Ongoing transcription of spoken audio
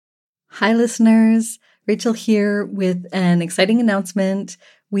Hi, listeners. Rachel here with an exciting announcement.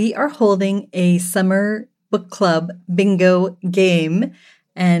 We are holding a summer book club bingo game,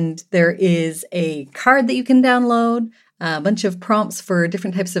 and there is a card that you can download, a bunch of prompts for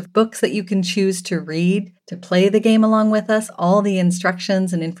different types of books that you can choose to read to play the game along with us. All the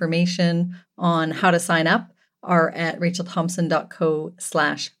instructions and information on how to sign up are at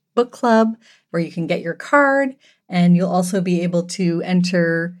rachelthompson.co/book club, where you can get your card. And you'll also be able to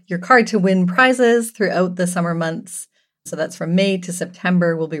enter your card to win prizes throughout the summer months. So that's from May to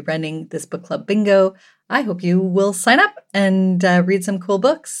September. We'll be running this book club bingo. I hope you will sign up and read some cool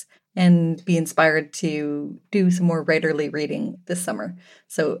books and be inspired to do some more writerly reading this summer.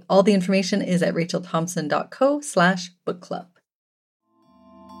 So all the information is at rachelthompson.co/book club.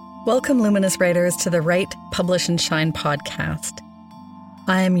 Welcome, Luminous Writers, to the Write, Publish, and Shine podcast.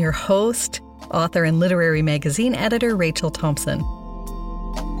 I am your host, author and literary magazine editor, Rachel Thompson.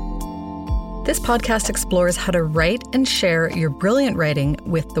 This podcast explores how to write and share your brilliant writing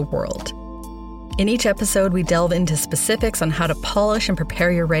with the world. In each episode, we delve into specifics on how to polish and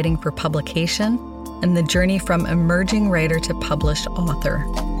prepare your writing for publication and the journey from emerging writer to published author.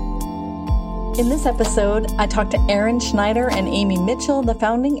 In this episode, I talked to Aaron Schneider and Amy Mitchell, the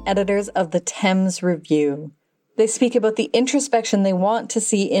founding editors of the tÄmz Review. They speak about the introspection they want to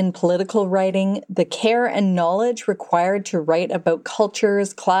see in political writing, the care and knowledge required to write about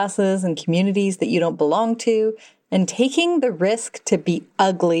cultures, classes, and communities that you don't belong to, and taking the risk to be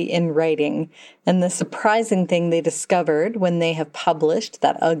ugly in writing, and the surprising thing they discovered when they have published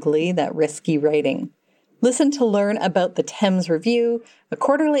that ugly, that risky writing. Listen to learn about the tÄmz Review, a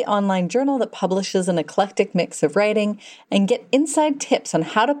quarterly online journal that publishes an eclectic mix of writing, and get inside tips on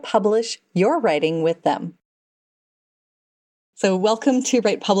how to publish your writing with them. So welcome to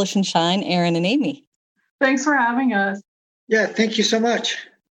Write, Publish, and Shine, Aaron and Amy. Thanks for having us. Yeah, thank you so much.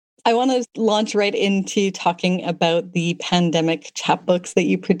 I want to launch right into talking about the pandemic chapbooks that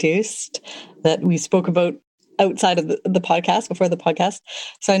you produced that we spoke about outside of the podcast, before the podcast.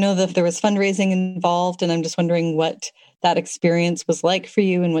 So I know that there was fundraising involved, and I'm just wondering what that experience was like for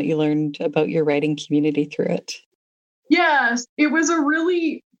you and what you learned about your writing community through it. Yes, it was a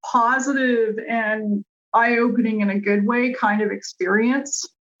really positive and eye-opening in a good way kind of experience.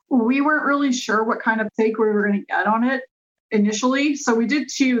 We weren't really sure what kind of take we were going to get on it initially. So we did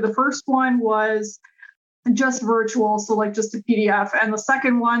two. The first one was just virtual, so like just a PDF. And the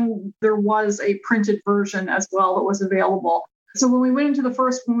second one, there was a printed version as well that was available. So when we went into the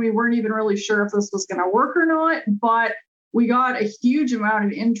first one, we weren't even really sure if this was going to work or not, but we got a huge amount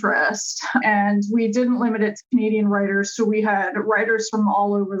of interest, and we didn't limit it to Canadian writers. So we had writers from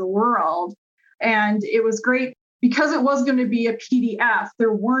all over the world. And it was great because it was going to be a PDF.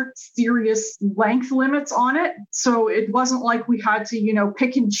 There weren't serious length limits on it. So it wasn't like we had to,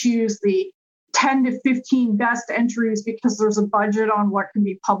 pick and choose the 10 to 15 best entries because there's a budget on what can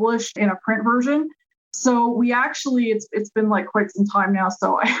be published in a print version. So we actually, it's been like quite some time now,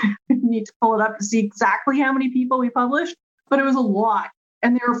 so I need to pull it up to see exactly how many people we published, but it was a lot.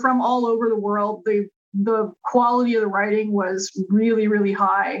 And they were from all over the world. The quality of the writing was really, really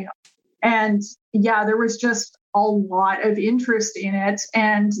high. And yeah, there was just a lot of interest in it.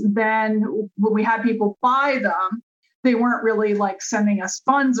 And then when we had people buy them, they weren't really like sending us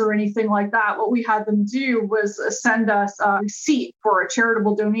funds or anything like that. What we had them do was send us a receipt for a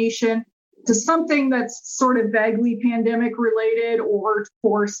charitable donation to something that's sort of vaguely pandemic related or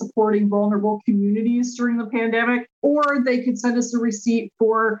for supporting vulnerable communities during the pandemic. Or they could send us a receipt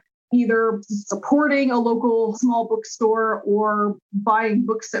for either supporting a local small bookstore or buying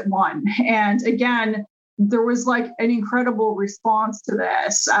books at one. And again, there was like an incredible response to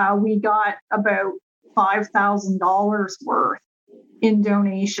this. We got about $5,000 worth in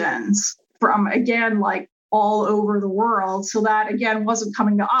donations from, again, like all over the world. So that, again, wasn't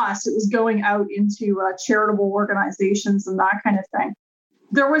coming to us. It was going out into charitable organizations and that kind of thing.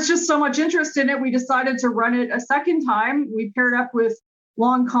 There was just so much interest in it. We decided to run it a second time. We paired up with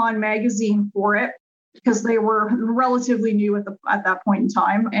Long Con magazine for it because they were relatively new at that point in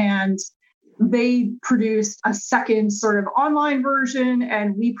time, and they produced a second sort of online version,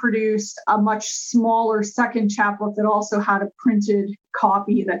 and we produced a much smaller second chapbook that also had a printed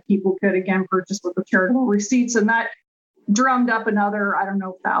copy that people could again purchase with the charitable receipts, and that drummed up another, I don't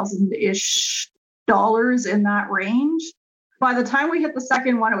know, $1,000-ish in that range. By the time we hit the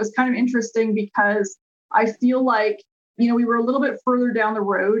second one, it was kind of interesting because I feel like we were a little bit further down the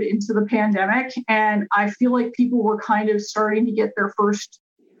road into the pandemic, and I feel like people were kind of starting to get their first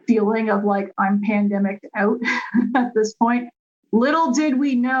feeling of like, I'm pandemic out at this point. Little did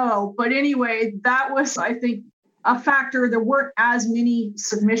we know. But anyway, that was, I think, a factor. There weren't as many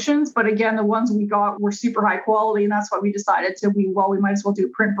submissions, but again, the ones we got were super high quality. And that's why we decided we might as well do a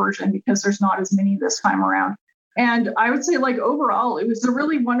print version because there's not as many this time around. And I would say overall, it was a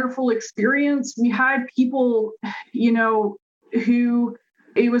really wonderful experience. We had people, who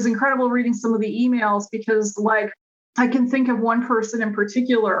it was incredible reading some of the emails because I can think of one person in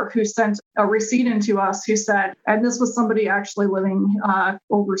particular who sent a receipt into us who said, and this was somebody actually living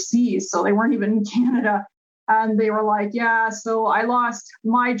overseas, so they weren't even in Canada. And they were like, yeah, so I lost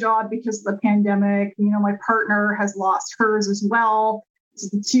my job because of the pandemic. My partner has lost hers as well. So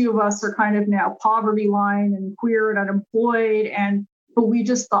the two of us are kind of now poverty line and queer and unemployed. But we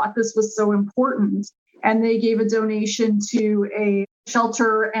just thought this was so important. And they gave a donation to a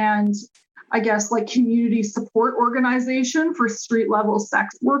shelter and I guess community support organization for street level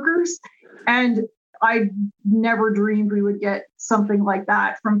sex workers. And I never dreamed we would get something like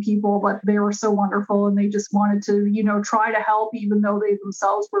that from people, but they were so wonderful and they just wanted to, try to help even though they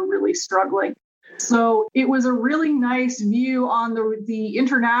themselves were really struggling. So it was a really nice view on the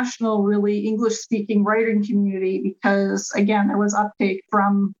international, really English-speaking writing community because, again, there was uptake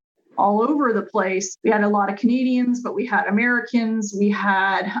from all over the place. We had a lot of Canadians, but we had Americans, we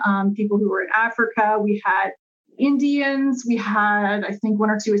had people who were in Africa, we had Indians, we had, I think, one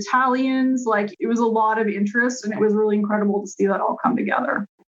or two Italians. It was a lot of interest, and it was really incredible to see that all come together.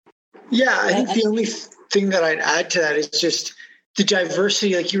 Yeah, I think the only thing that I'd add to that is just the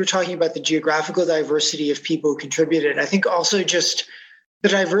diversity, you were talking about the geographical diversity of people who contributed. I think also just the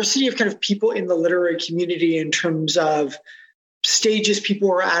diversity of kind of people in the literary community in terms of stages people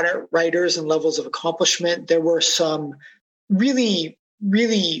were at writers and levels of accomplishment. There were some really,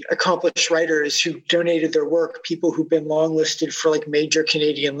 really accomplished writers who donated their work, people who've been longlisted for major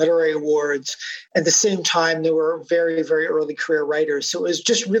Canadian literary awards. At the same time, there were very, very early career writers. So it was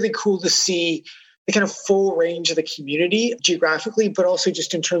just really cool to see the kind of full range of the community geographically, but also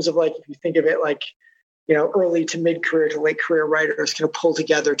just in terms of if you think of it early to mid-career to late career writers kind of pull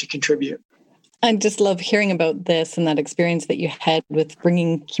together to contribute. I just love hearing about this and that experience that you had with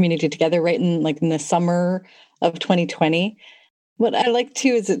bringing community together right in the summer of 2020. What I like too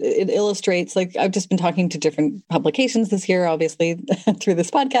is it illustrates, I've just been talking to different publications this year, obviously through this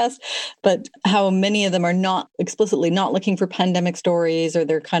podcast, but how many of them are not explicitly not looking for pandemic stories, or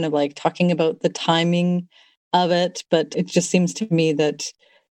they're kind of talking about the timing of it. But it just seems to me that,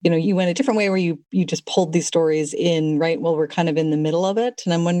 you went a different way where you just pulled these stories in right while we're kind of in the middle of it.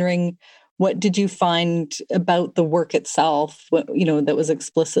 And I'm wondering, what did you find about the work itself, that was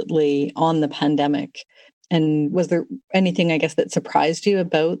explicitly on the pandemic? And was there anything, I guess, that surprised you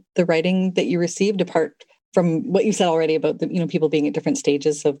about the writing that you received, apart from what you said already about the, people being at different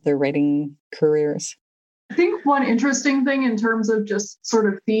stages of their writing careers? I think one interesting thing in terms of just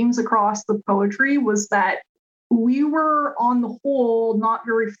sort of themes across the poetry was that we were, on the whole, not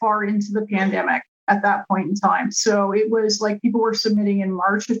very far into the pandemic at that point in time. So it was people were submitting in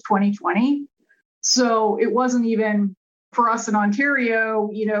March of 2020. So it wasn't even, for us in Ontario,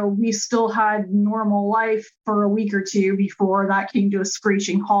 we still had normal life for a week or two before that came to a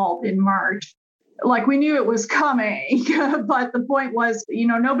screeching halt in March. We knew it was coming, but the point was,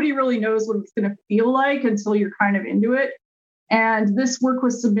 nobody really knows what it's going to feel like until you're kind of into it. And this work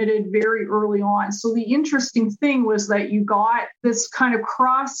was submitted very early on. So the interesting thing was that you got this kind of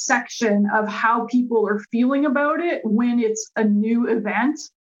cross section of how people are feeling about it when it's a new event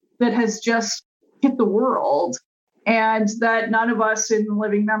that has just hit the world, and that none of us in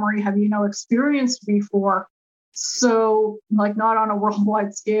living memory have, experienced before. So not on a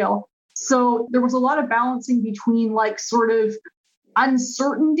worldwide scale. So there was a lot of balancing between sort of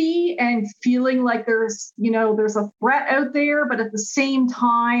uncertainty and feeling there's a threat out there, but at the same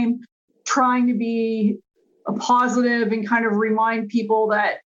time trying to be a positive and kind of remind people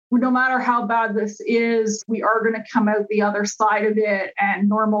that no matter how bad this is, we are going to come out the other side of it and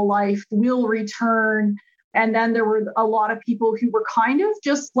normal life will return. And then there were a lot of people who were kind of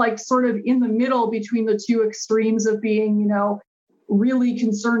just sort of in the middle between the two extremes of being, really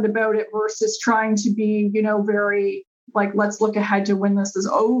concerned about it versus trying to be, very let's look ahead to when this is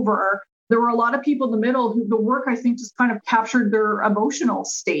over. There were a lot of people in the middle who the work, I think, just kind of captured their emotional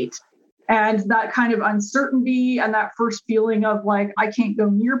state and that kind of uncertainty and that first feeling of I can't go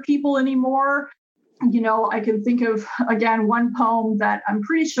near people anymore. I can think of, again, one poem that I'm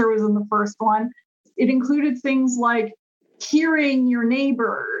pretty sure was in the first one. It included things like hearing your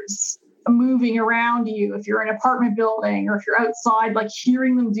neighbors moving around you, if you're in an apartment building or if you're outside,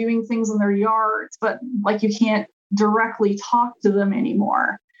 hearing them doing things in their yards, but you can't directly talk to them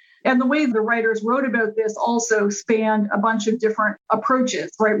anymore. And the way the writers wrote about this also spanned a bunch of different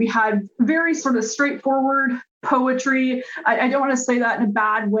approaches, right? We had very sort of straightforward poetry. I don't want to say that in a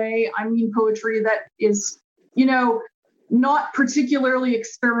bad way. I mean poetry that is, not particularly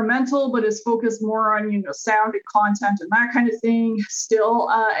experimental, but is focused more on, sound and content and that kind of thing still.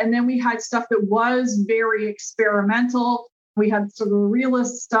 And then we had stuff that was very experimental. We had sort of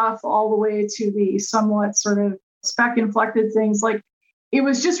realist stuff all the way to the somewhat sort of spec-inflected things. Like, it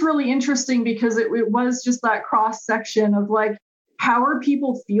was just really interesting because it was just that cross-section of like, how are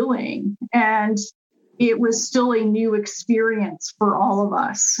people feeling? And it was still a new experience for all of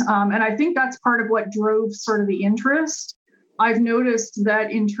us. And I think that's part of what drove sort of the interest. I've noticed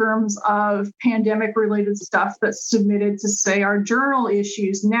that in terms of pandemic-related stuff that's submitted to, say, our journal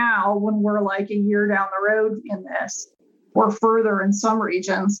issues now, when we're like a year down the road in this, or further in some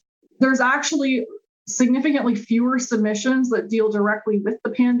regions, there's actually significantly fewer submissions that deal directly with the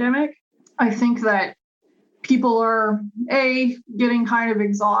pandemic. I think that people are, A, getting kind of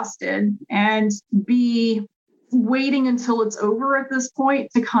exhausted, and B, waiting until it's over at this point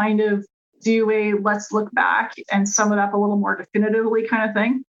to kind of do a let's look back and sum it up a little more definitively kind of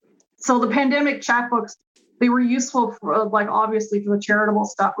thing. So the pandemic chapbooks, they were useful for, like, obviously for the charitable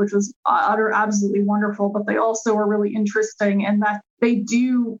stuff, which was absolutely wonderful, but they also are really interesting in that they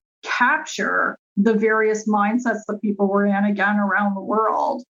do capture the various mindsets that people were in, again, around the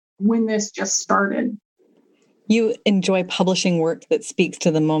world when this just started. You enjoy publishing work that speaks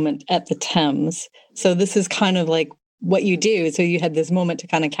to the moment at the tHemz. So this is kind of like what you do. So you had this moment to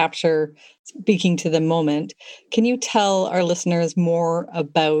kind of capture speaking to the moment. Can you tell our listeners more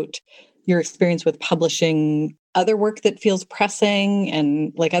about your experience with publishing other work that feels pressing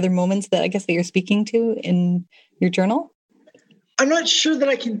and like other moments that I guess that you're speaking to in your journal? I'm not sure that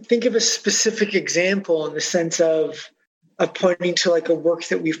I can think of a specific example in the sense of pointing to like a work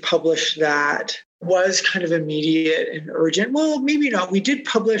that we've published that was kind of immediate and urgent. Well, maybe not. We did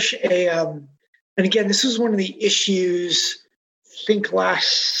publish and again, this was one of the issues, I think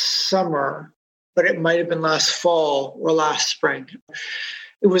last summer, but it might have been last fall or last spring.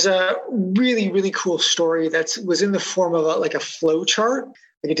 It was a really, really cool story that was in the form of like a flow chart,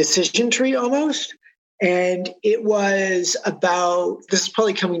 like a decision tree almost. And it was about, this is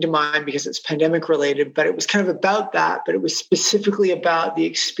probably coming to mind because it's pandemic related, but it was kind of about that, but it was specifically about the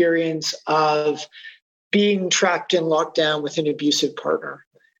experience of being trapped in lockdown with an abusive partner.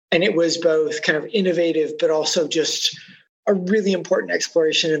 And it was both kind of innovative, but also just a really important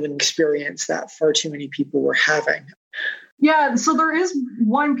exploration of an experience that far too many people were having. Yeah, so there is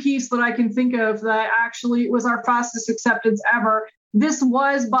one piece that I can think of that actually was our fastest acceptance ever. This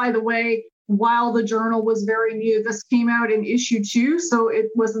was, by the way, while the journal was very new. This came out in issue 2, so it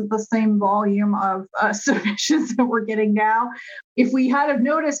wasn't the same volume of submissions that we're getting now. If we had have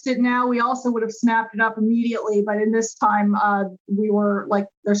noticed it now, we also would have snapped it up immediately. But in this time, we were like,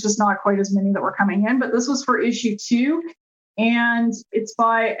 there's just not quite as many that were coming in. But this was for issue 2. And it's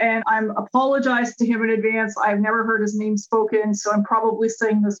by, and I'm apologize to him in advance. I've never heard his name spoken, so I'm probably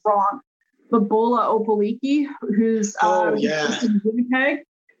saying this wrong. Babola Opaliki, who's in Winnipeg.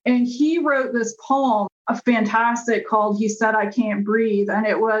 And he wrote this poem, a fantastic, called He Said I Can't Breathe. And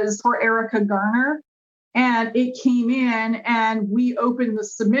it was for Erica Garner. And it came in and we opened the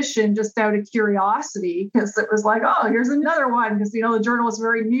submission just out of curiosity because it was like, oh, here's another one. Because, the journal was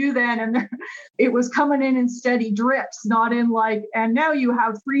very new then. And it was coming in steady drips, not in like, and now you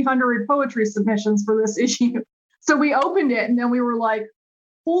have 300 poetry submissions for this issue. So we opened it and then we were like,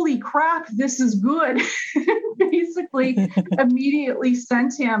 holy crap, this is good. Basically, immediately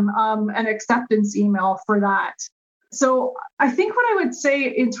sent him an acceptance email for that. So I think what I would say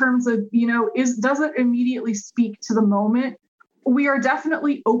in terms of, does it immediately speak to the moment? We are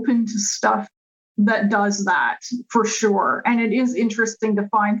definitely open to stuff that does that for sure. And it is interesting to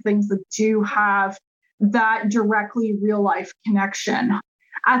find things that do have that directly real life connection.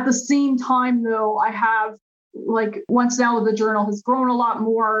 At the same time, though, I have once now the journal has grown a lot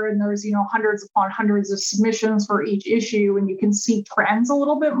more and there's, hundreds upon hundreds of submissions for each issue, and you can see trends a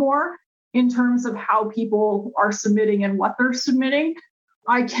little bit more in terms of how people are submitting and what they're submitting.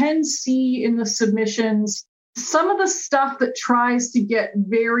 I can see in the submissions some of the stuff that tries to get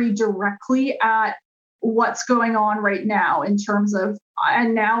very directly at what's going on right now in terms of,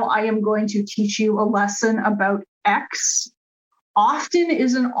 and now I am going to teach you a lesson about X, often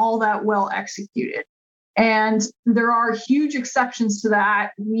isn't all that well executed. And there are huge exceptions to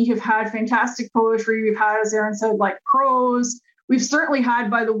that. We have had fantastic poetry. We've had, as Erin said, like prose. We've certainly had,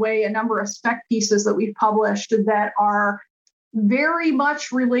 by the way, a number of spec pieces that we've published that are very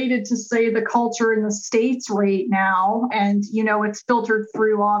much related to, say, the culture in the States right now. And, it's filtered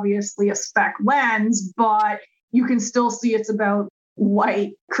through, obviously, a spec lens, but you can still see it's about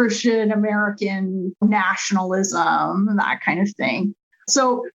white Christian American nationalism, that kind of thing.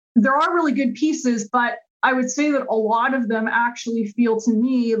 So there are really good pieces, but I would say that a lot of them actually feel to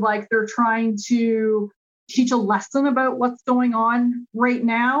me like they're trying to teach a lesson about what's going on right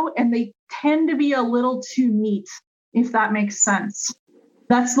now. And they tend to be a little too neat, if that makes sense.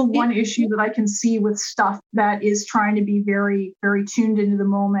 That's the one issue that I can see with stuff that is trying to be very, very tuned into the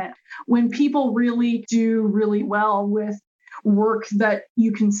moment. When people really do really well with work that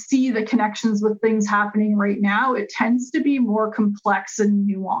you can see the connections with things happening right now, it tends to be more complex and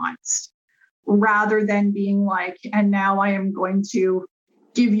nuanced rather than being like, and now I am going to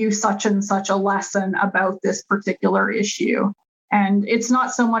give you such and such a lesson about this particular issue. And it's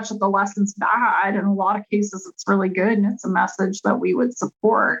not so much that the lesson's bad. In a lot of cases, it's really good and it's a message that we would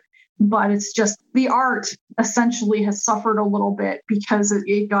support. But it's just the art essentially has suffered a little bit because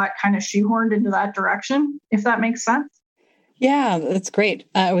it got kind of shoehorned into that direction, if that makes sense. Yeah, that's great.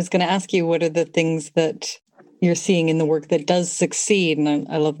 I was going to ask you, what are the things that you're seeing in the work that does succeed? And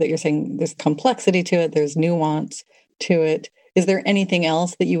I love that you're saying there's complexity to it, there's nuance to it. Is there anything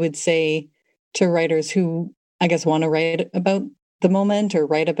else that you would say to writers who, I guess, want to write about the moment or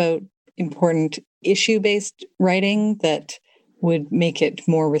write about important issue-based writing that would make it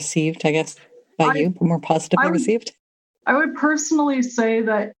more received, I guess, by you, more positively received? I would personally say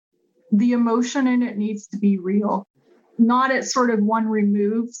that the emotion in it needs to be real, not at sort of one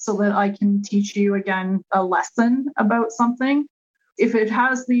remove so that I can teach you again a lesson about something. If it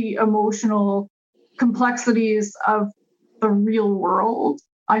has the emotional complexities of the real world,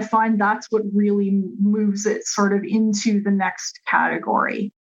 I find that's what really moves it sort of into the next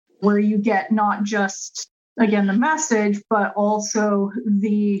category, where you get not just, again, the message, but also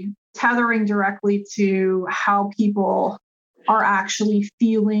the tethering directly to how people are actually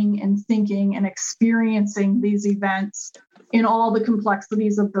feeling and thinking and experiencing these events in all the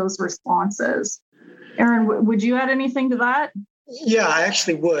complexities of those responses. Aaron, would you add anything to that? Yeah, I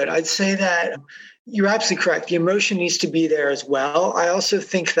actually would. I'd say that you're absolutely correct. The emotion needs to be there as well. I also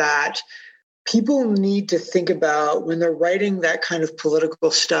think that people need to think about, when they're writing that kind of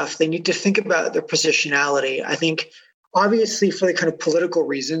political stuff, they need to think about their positionality. I think, obviously, for the kind of political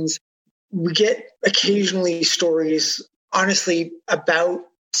reasons, we get occasionally stories, honestly, about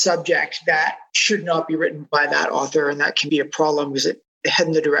subject that should not be written by that author, and that can be a problem because it head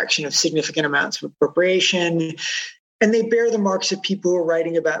in the direction of significant amounts of appropriation. And they bear the marks of people who are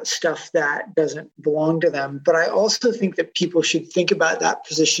writing about stuff that doesn't belong to them. But I also think that people should think about that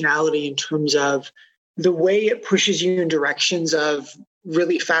positionality in terms of the way it pushes you in directions of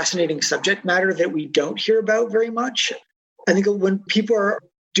really fascinating subject matter that we don't hear about very much. I think when people are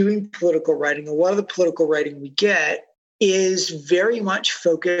doing political writing, a lot of the political writing we get is very much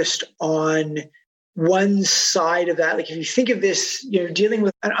focused on one side of that. Like, if you think of this, dealing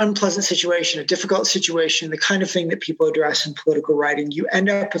with an unpleasant situation, a difficult situation, the kind of thing that people address in political writing, you end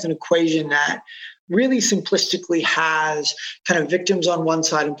up with an equation that really simplistically has kind of victims on one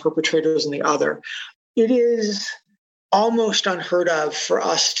side and perpetrators on the other. It is almost unheard of for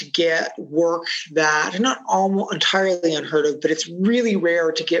us to get work that, not almost entirely unheard of, but it's really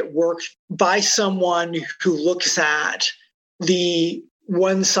rare to get work by someone who looks at the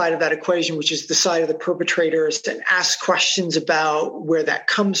one side of that equation, which is the side of the perpetrators, and asks questions about where that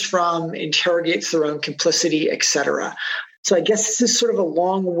comes from, interrogates their own complicity, etc. So I guess this is sort of a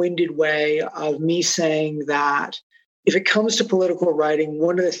long-winded way of me saying that if it comes to political writing,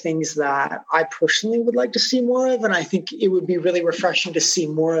 one of the things that I personally would like to see more of, and I think it would be really refreshing to see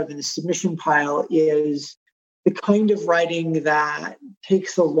more of in the submission pile, is the kind of writing that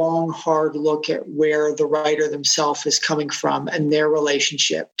takes a long, hard look at where the writer themselves is coming from and their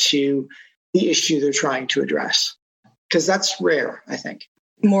relationship to the issue they're trying to address. Because that's rare, I think.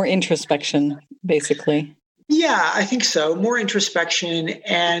 More introspection, basically. Yeah, I think so. More introspection,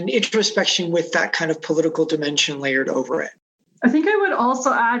 and introspection with that kind of political dimension layered over it. I think I would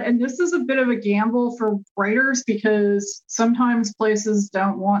also add, and this is a bit of a gamble for writers because sometimes places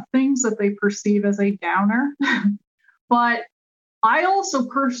don't want things that they perceive as a downer. But I also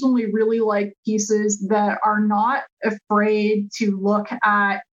personally really like pieces that are not afraid to look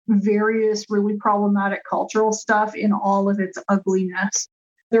at various really problematic cultural stuff in all of its ugliness.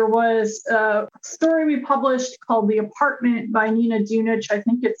 There was a story we published called The Apartment by Nina Dunich. I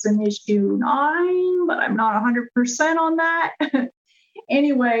think it's in issue 9, but I'm not 100% on that.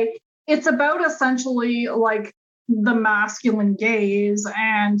 Anyway, it's about essentially like the masculine gaze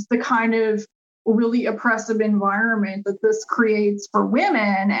and the kind of really oppressive environment that this creates for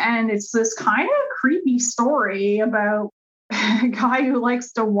women. And it's this kind of creepy story about a guy who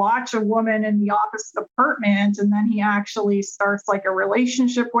likes to watch a woman in the opposite apartment, and then he actually starts like a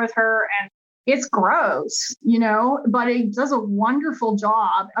relationship with her, and it's gross, but it does a wonderful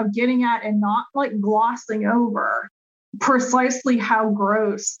job of getting at and not like glossing over precisely how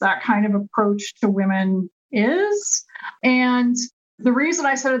gross that kind of approach to women is. And the reason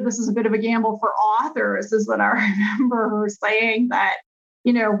I said this is a bit of a gamble for authors is that I remember her saying that,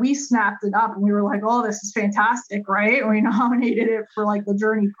 we snapped it up and we were like, oh, this is fantastic, right? And we nominated it for like the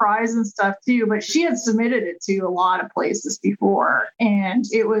Journey Prize and stuff too. But she had submitted it to a lot of places before, and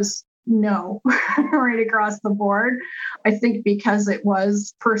it was no right across the board. I think because it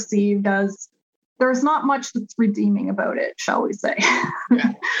was perceived as there's not much that's redeeming about it, shall we say,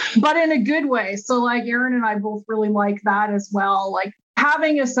 but in a good way. So like Erin and I both really like that as well. Like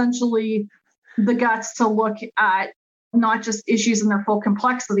having essentially the guts to look at not just issues in their full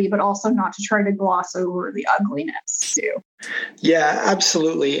complexity, but also not to try to gloss over the ugliness too. Yeah,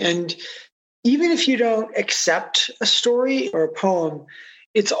 absolutely. And even if you don't accept a story or a poem,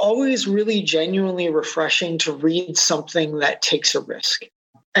 it's always really genuinely refreshing to read something that takes a risk.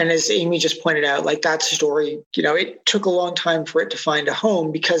 And as Amy just pointed out, like that story, it took a long time for it to find a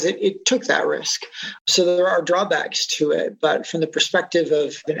home because it took that risk. So there are drawbacks to it. But from the perspective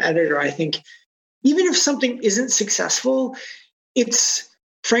of an editor, I think even if something isn't successful, it's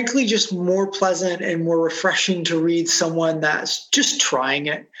frankly just more pleasant and more refreshing to read someone that's just trying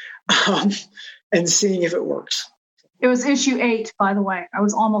it and seeing if it works. It was issue 8, by the way. I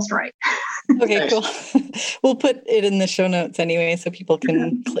was almost right. Okay, cool. We'll put it in the show notes anyway, so people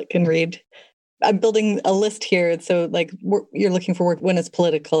can click and read. I'm building a list here. So like you're looking for work when it's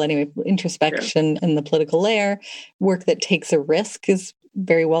political anyway, introspection and the political layer, work that takes a risk is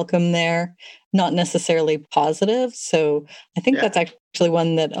very welcome there, not necessarily positive. So I think that's actually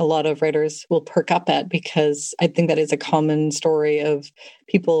one that a lot of writers will perk up at, because I think that is a common story of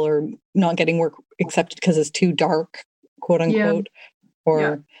people are not getting work accepted because it's too dark, quote unquote,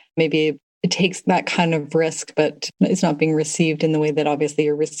 or maybe it takes that kind of risk, but it's not being received in the way that obviously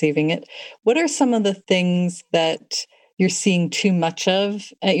you're receiving it. What are some of the things that you're seeing too much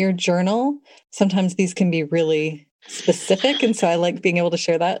of at your journal? Sometimes these can be really specific, and so I like being able to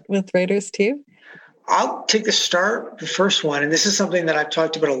share that with writers too. I'll take the first one, and this is something that I've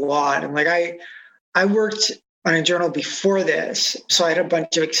talked about a lot. And like I worked on a journal before this, so I had a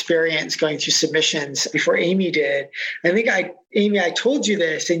bunch of experience going through submissions before Amy did. I think Amy, I told you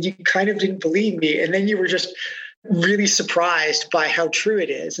this, and you kind of didn't believe me, and then you were just really surprised by how true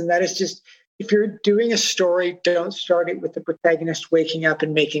it is. And that is just, if you're doing a story, don't start it with the protagonist waking up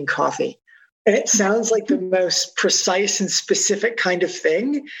and making coffee. And it sounds like the most precise and specific kind of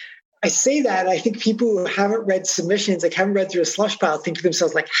thing. I say that, I think people who haven't read submissions, like haven't read through a slush pile, think to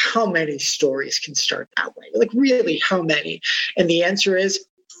themselves, like, how many stories can start that way? Like, really, how many? And the answer is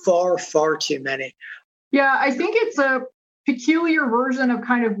far, far too many. Yeah, I think it's a peculiar version of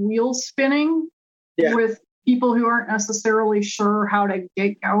kind of wheel spinning with people who aren't necessarily sure how to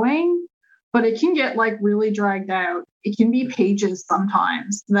get going, but it can get like really dragged out. It can be pages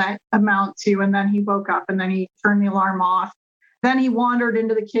sometimes that amount to, and then he woke up and then he turned the alarm off. Then he wandered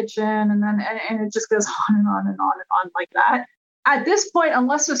into the kitchen, and then and it just goes on and on and on and on like that. At this point,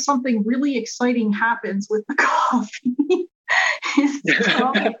 unless there's something really exciting happens with the coffee,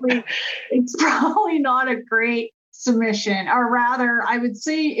 it's probably not a great submission. Or rather, I would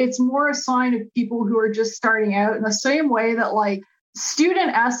say it's more a sign of people who are just starting out, in the same way that like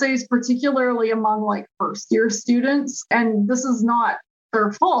student essays, particularly among like first year students, and this is not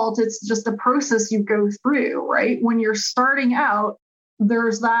their fault, it's just a process you go through, right? When you're starting out,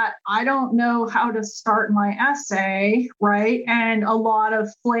 there's that, I don't know how to start my essay, right? And a lot of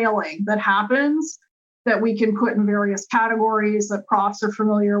flailing that happens that we can put in various categories that profs are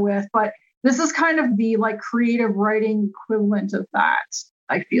familiar with. But this is kind of the like creative writing equivalent of that,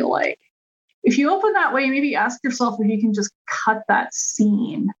 I feel like. If you open that way, maybe ask yourself if you can just cut that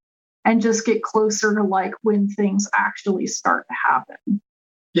scene and just get closer to like when things actually start to happen.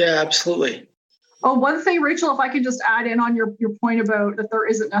 Yeah, absolutely. Oh, one thing, Rachel, if I could just add in on your point about that there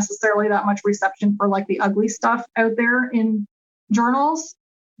isn't necessarily that much reception for like the ugly stuff out there in journals.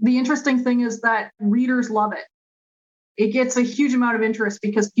 The interesting thing is that readers love it. It gets a huge amount of interest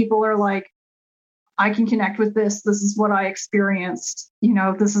because people are like, I can connect with this. This is what I experienced.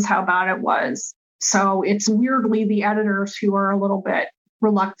 This is how bad it was. So it's weirdly the editors who are a little bit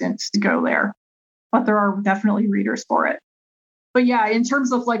reluctant to go there, but there are definitely readers for it. But yeah, in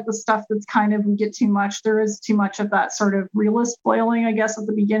terms of like the stuff that's kind of, we get too much, there is too much of that sort of realist flailing, I guess, at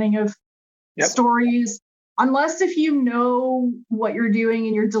the beginning of stories. unless if you know what you're doing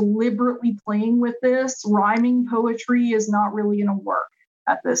and you're deliberately playing with this, rhyming poetry is not really going to work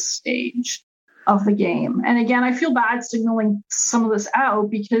at this stage of the game. And again, I feel bad signaling some of this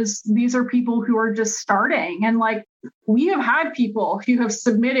out because these are people who are just starting. And like, we have had people who have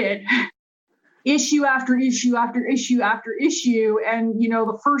submitted issue after issue after issue after issue. And, you know,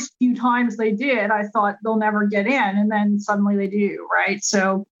 the first few times they did, I thought they'll never get in. And then suddenly they do, right?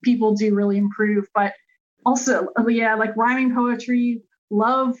 So people do really improve. But also, yeah, like rhyming poetry,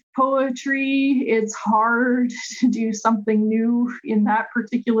 love poetry. It's hard to do something new in that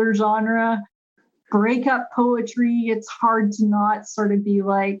particular genre. Breakup poetry, it's hard to not sort of be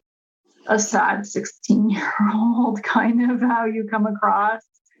like a sad 16-year-old kind of how you come across.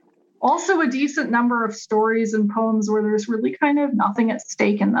 Also a decent number of stories and poems where there's really kind of nothing at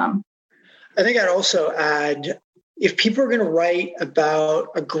stake in them. I think I'd also add, if people are going to write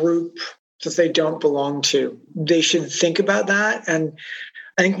about a group that they don't belong to, they should think about that. And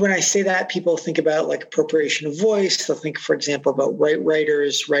I think when I say that, people think about like appropriation of voice. They'll think, for example, about white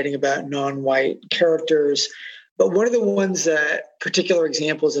writers writing about non-white characters. But one of the ones that particular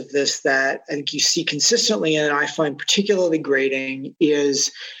examples of this that I think you see consistently and I find particularly grating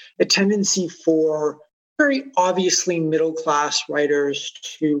is a tendency for very obviously middle-class writers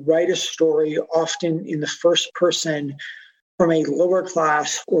to write a story often in the first person from a lower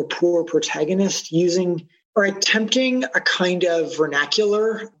class or poor protagonist using or attempting a kind of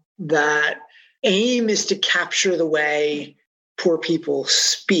vernacular that aim is to capture the way poor people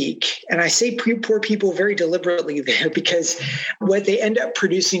speak. And I say poor people very deliberately there because what they end up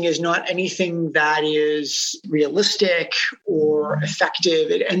producing is not anything that is realistic or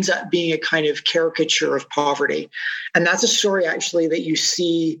effective. It ends up being a kind of caricature of poverty. And that's a story actually that you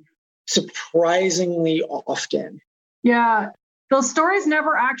see surprisingly often. Yeah. Those stories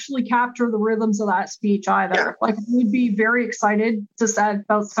never actually capture the rhythms of that speech either. Yeah. Like, we'd be very excited to say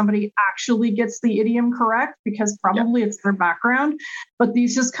about somebody actually gets the idiom correct because probably it's their background. But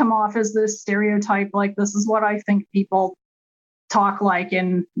these just come off as this stereotype, like this is what I think people talk like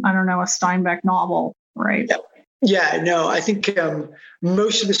in, I don't know, a Steinbeck novel, right? Yeah, no, I think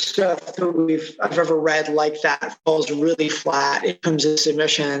most of the stuff that I've ever read like that falls really flat in terms of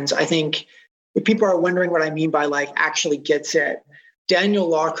submissions. I think if people are wondering what I mean by like actually gets it, Daniel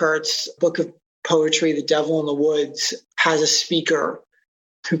Lockhart's book of poetry, The Devil in the Woods, has a speaker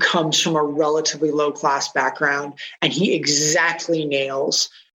who comes from a relatively low-class background, and he exactly nails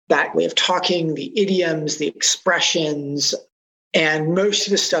that way of talking, the idioms, the expressions, and most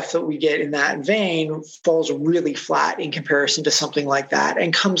of the stuff that we get in that vein falls really flat in comparison to something like that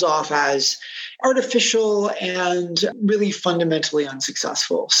and comes off as artificial and really fundamentally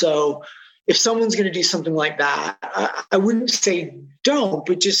unsuccessful. So if someone's going to do something like that, I wouldn't say don't,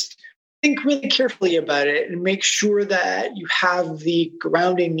 but just think really carefully about it and make sure that you have the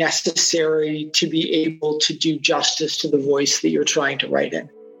grounding necessary to be able to do justice to the voice that you're trying to write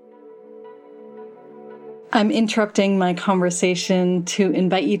in. I'm interrupting my conversation to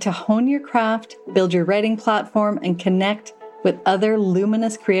invite you to hone your craft, build your writing platform, and connect with other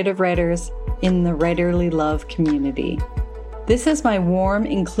luminous creative writers in the Writerly Love community. This is my warm,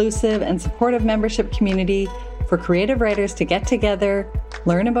 inclusive, and supportive membership community for creative writers to get together,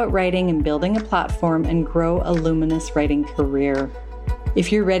 learn about writing and building a platform, and grow a luminous writing career. If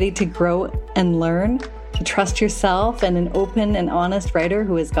you're ready to grow and learn, to trust yourself and an open and honest writer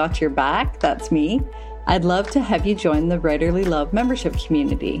who has got your back, that's me, I'd love to have you join the Writerly Love membership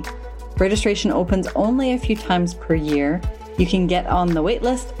community. Registration opens only a few times per year. You can get on the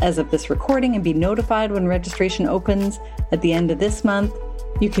waitlist as of this recording and be notified when registration opens at the end of this month.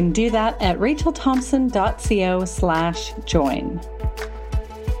 You can do that at rachelthompson.co/join.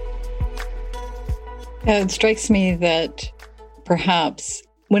 It strikes me that perhaps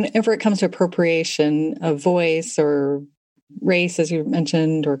whenever it comes to appropriation of voice or race, as you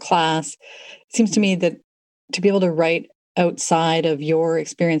mentioned, or class, it seems to me that to be able to write outside of your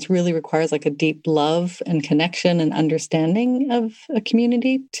experience really requires like a deep love and connection and understanding of a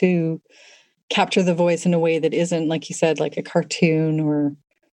community to capture the voice in a way that isn't, like you said, like a cartoon or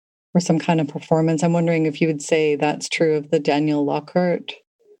some kind of performance. I'm wondering if you would say that's true of the Daniel Lockhart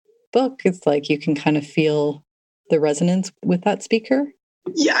book. It's like you can kind of feel the resonance with that speaker.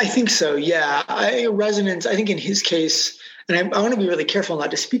 Yeah, I think so. Yeah. Resonance, I think in his case, and I want to be really careful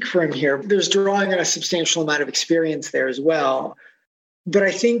not to speak for him here, there's drawing on a substantial amount of experience there as well. But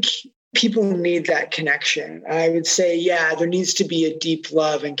I think people need that connection. I would say, yeah, there needs to be a deep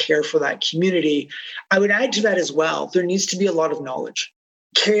love and care for that community. I would add to that as well, there needs to be a lot of knowledge.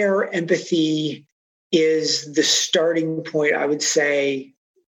 Care, empathy is the starting point, I would say,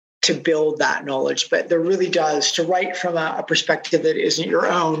 to build that knowledge. But there really does, to write from a perspective that isn't your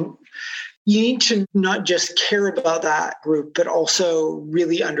own, you need to not just care about that group, but also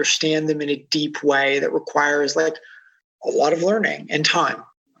really understand them in a deep way that requires like a lot of learning and time.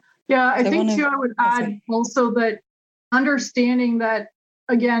 Yeah, I think too, I would add also that understanding that,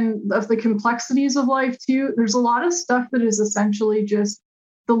 again, of the complexities of life too, there's a lot of stuff that is essentially just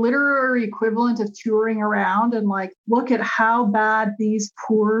the literary equivalent of touring around and like, look at how bad these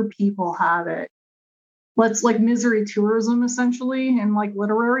poor people have it. Let's like misery tourism essentially in like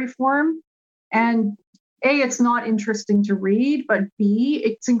literary form. And A, it's not interesting to read, but B,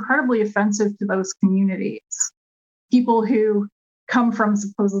 it's incredibly offensive to those communities. People who come from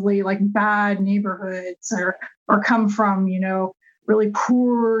supposedly like bad neighborhoods or come from, really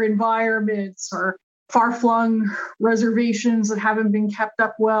poor environments or far-flung reservations that haven't been kept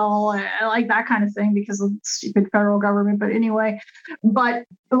up well, and like that kind of thing because of the stupid federal government. But anyway, but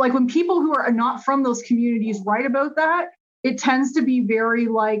like when people who are not from those communities write about that, it tends to be very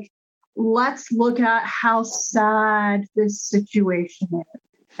like, let's look at how sad this situation is.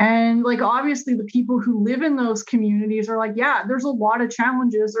 And like, obviously the people who live in those communities are like, yeah, there's a lot of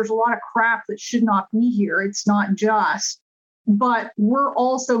challenges. There's a lot of crap that should not be here. It's not just, but we're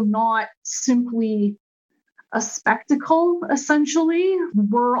also not simply a spectacle, essentially.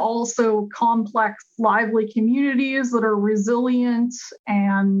 We're also complex, lively communities that are resilient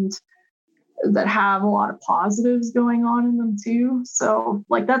and that have a lot of positives going on in them too. So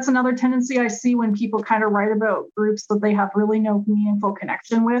like that's another tendency I see when people kind of write about groups that they have really no meaningful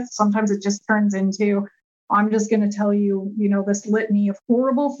connection with. Sometimes it just turns into, I'm just going to tell you, this litany of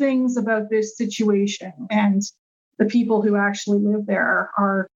horrible things about this situation. And the people who actually live there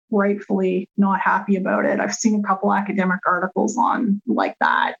are rightfully not happy about it. I've seen a couple academic articles on like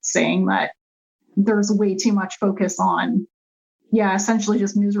that saying that there's way too much focus on essentially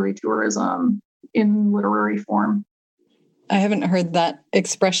just misery tourism in literary form. I haven't heard that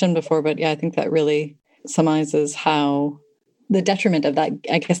expression before, but I think that really summarizes how the detriment of that,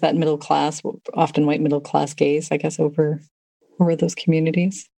 I guess, that middle class, often white middle class gaze, I guess, over those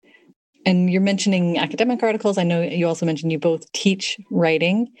communities. And you're mentioning academic articles. I know you also mentioned you both teach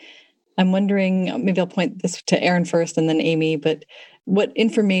writing. I'm wondering, maybe I'll point this to Erin first and then Amy, but what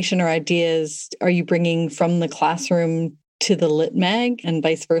information or ideas are you bringing from the classroom to the Lit Mag and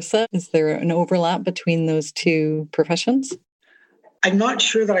vice versa? Is there an overlap between those two professions? I'm not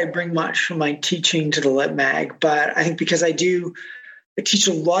sure that I bring much from my teaching to the Lit Mag, but I think because I teach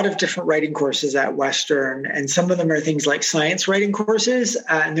a lot of different writing courses at Western, and some of them are things like science writing courses,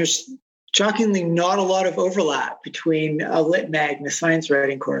 and there's shockingly not a lot of overlap between a Lit Mag and a science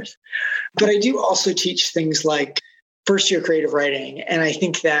writing course. But I do also teach things like first-year creative writing, and I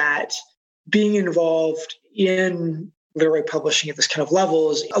think that being involved in literary publishing at this kind of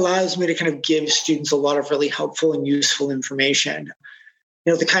levels allows me to kind of give students a lot of really helpful and useful information.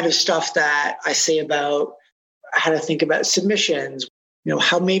 The kind of stuff that I say about how to think about submissions,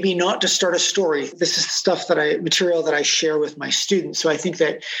 how maybe not to start a story. This is stuff material that I share with my students. So I think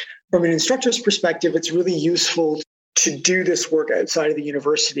that from an instructor's perspective, it's really useful to do this work outside of the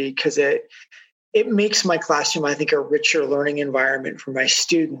university because it makes my classroom, I think, a richer learning environment for my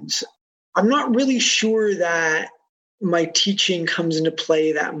students. I'm not really sure that my teaching comes into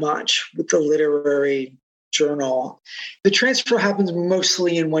play that much with the literary journal. The transfer happens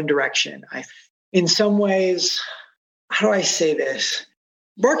mostly in one direction. In some ways, how do I say this?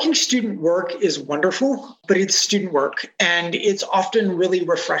 Marking student work is wonderful, but it's student work and it's often really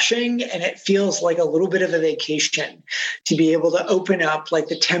refreshing and it feels like a little bit of a vacation to be able to open up like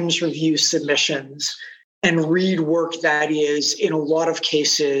the tEmz review submissions and read work that is, in a lot of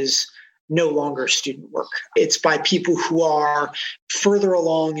cases, no longer student work. It's by people who are further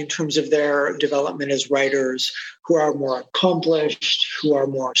along in terms of their development as writers, who are more accomplished, who are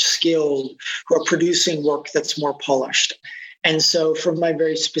more skilled, who are producing work that's more polished. And so from my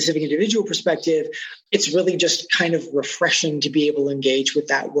very specific individual perspective, it's really just kind of refreshing to be able to engage with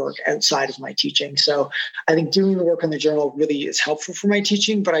that work outside of my teaching. So I think doing the work on the journal really is helpful for my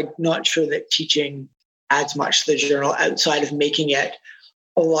teaching, but I'm not sure that teaching adds much to the journal outside of making it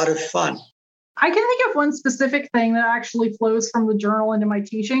a lot of fun. I can think of one specific thing that actually flows from the journal into my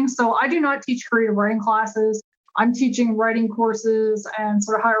teaching. So I do not teach creative writing classes. I'm teaching writing courses and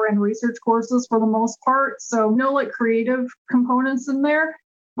sort of higher end research courses for the most part. So no like creative components in there.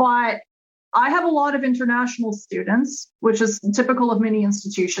 But I have a lot of international students, which is typical of many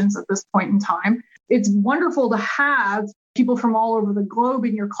institutions at this point in time. It's wonderful to have people from all over the globe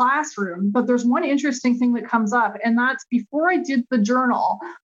in your classroom. But there's one interesting thing that comes up, and that's before I did the journal,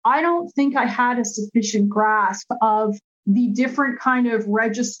 I don't think I had a sufficient grasp of the different kind of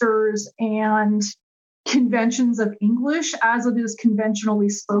registers and conventions of English as it is conventionally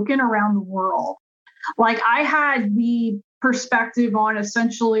spoken around the world. Like I had the perspective on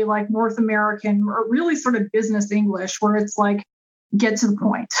essentially like North American or really sort of business English, where it's like, get to the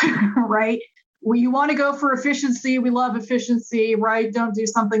point, right? Well, you want to go for efficiency. We love efficiency, right? Don't do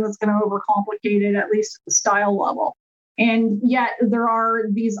something that's going to overcomplicate it, at least at the style level. And yet there are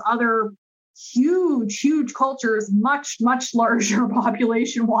these other huge cultures, much larger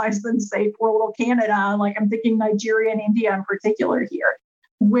population-wise than, say, poor little Canada. Like I'm thinking Nigeria and India in particular here,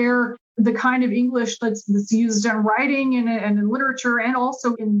 where the kind of English that's used in writing and in literature and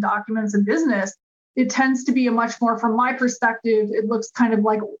also in documents and business, it tends to be a much more, from my perspective, it looks kind of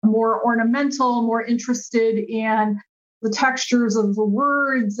like more ornamental, more interested in the textures of the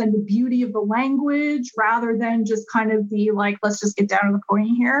words and the beauty of the language rather than just kind of the like, let's just get down to the point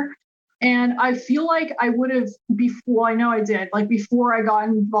here. And I feel like I would have before, I know I did, like before I got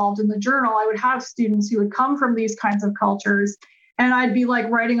involved in the journal, I would have students who would come from these kinds of cultures. And I'd be like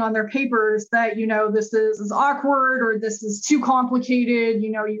writing on their papers that, this is awkward or this is too complicated.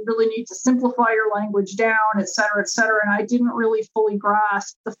 You really need to simplify your language down, et cetera, et cetera. And I didn't really fully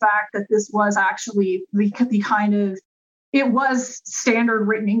grasp the fact that this was actually the kind of, it was standard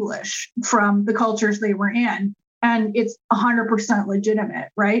written English from the cultures they were in. And it's 100% legitimate,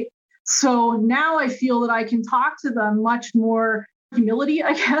 right? So now I feel that I can talk to them much more humility,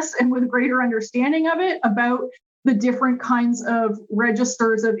 I guess, and with greater understanding of it about the different kinds of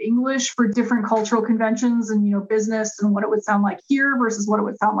registers of English for different cultural conventions and, business and what it would sound like here versus what it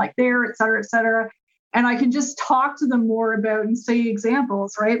would sound like there, et cetera, et cetera. And I can just talk to them more about and say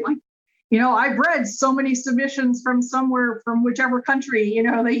examples, right? Like, I've read so many submissions from somewhere, from whichever country,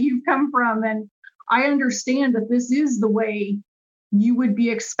 that you've come from. And I understand that this is the way you would be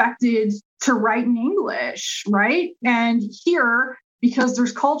expected to write in English, right? And here, because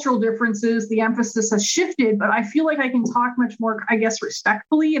there's cultural differences, the emphasis has shifted, but I feel like I can talk much more, I guess,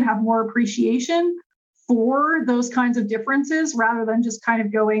 respectfully and have more appreciation for those kinds of differences rather than just kind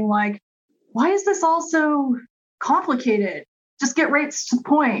of going like, why is this all so complicated? Just get right to the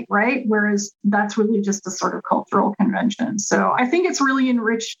point, right? Whereas that's really just a sort of cultural convention. So I think it's really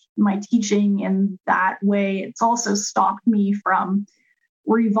enriched my teaching in that way. It's also stopped me from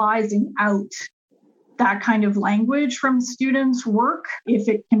revising out that kind of language from students' work if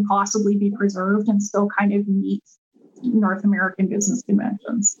it can possibly be preserved and still kind of meet North American business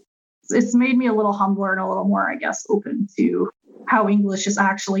conventions. It's made me a little humbler and a little more, I guess, open to how English is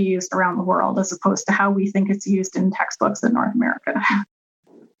actually used around the world as opposed to how we think it's used in textbooks in North America.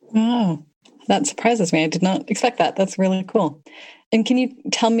 Oh, that surprises me. I did not expect that. That's really cool. And can you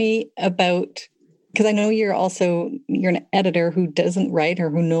tell me about, because I know you're an editor who doesn't write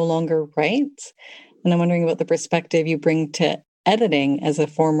or who no longer writes. And I'm wondering about the perspective you bring to editing as a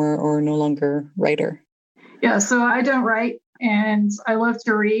former or no longer writer. Yeah, so I don't write and I love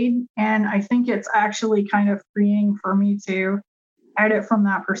to read. And I think it's actually kind of freeing for me to edit from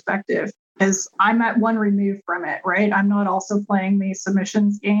that perspective because I'm at one remove from it, right? I'm not also playing the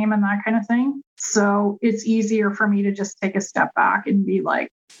submissions game and that kind of thing. So it's easier for me to just take a step back and be like,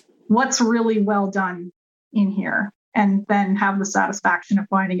 what's really well done in here? And then have the satisfaction of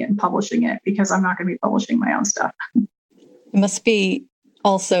finding it and publishing it because I'm not going to be publishing my own stuff. It must be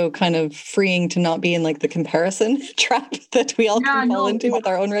also kind of freeing to not be in like the comparison trap that we all can fall into with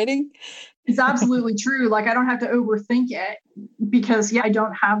our own writing. It's absolutely true. Like I don't have to overthink it because I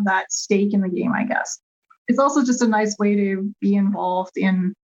don't have that stake in the game, I guess. It's also just a nice way to be involved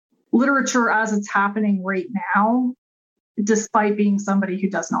in literature as it's happening right now, despite being somebody who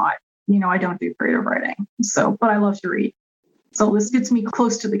does not. I don't do creative writing, but I love to read. So this gets me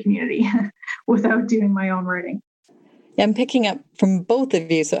close to the community without doing my own writing. Yeah, I'm picking up from both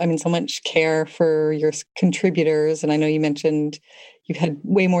of you. So, so much care for your contributors. And I know you mentioned you've had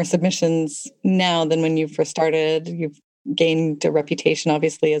way more submissions now than when you first started. You've gained a reputation,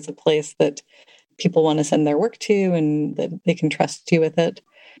 obviously, as a place that people want to send their work to and that they can trust you with it.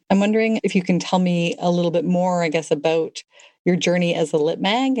 I'm wondering if you can tell me a little bit more, I guess, about your journey as a lit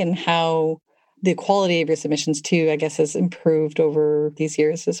mag and how the quality of your submissions too, I guess, has improved over these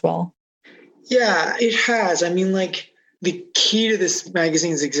years as well. Yeah, it has. The key to this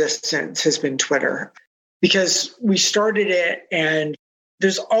magazine's existence has been Twitter because we started it and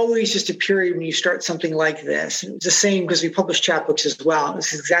there's always just a period when you start something like this. And it's the same because we publish chapbooks as well.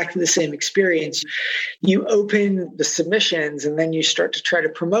 It's exactly the same experience. You open the submissions and then you start to try to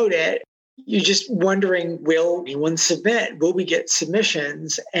promote it. You're just wondering, will anyone submit? Will we get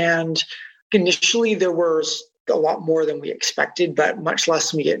submissions? And initially there was a lot more than we expected, but much less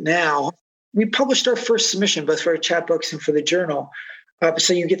than we get now. we published our first submission, both for our chapbooks and for the journal.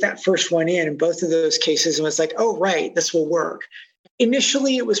 So you get that first one in both of those cases, and it's like, oh, right, this will work.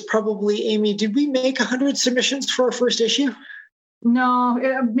 Initially, it was probably, Amy, did we make 100 submissions for our first issue? No,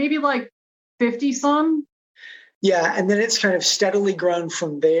 maybe like 50 some. Yeah, and then it's kind of steadily grown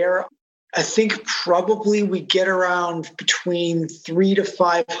from there. I think probably we get around between 300 to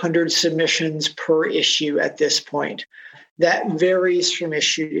 500 submissions per issue at this point. That varies from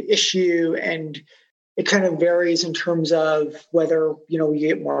issue to issue, and it kind of varies in terms of whether, we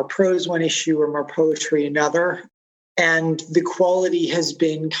get more prose one issue or more poetry another. And the quality has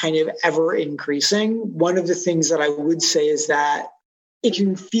been kind of ever increasing. One of the things that I would say is that it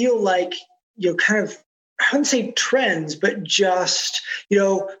can feel like, kind of, I wouldn't say trends, but just,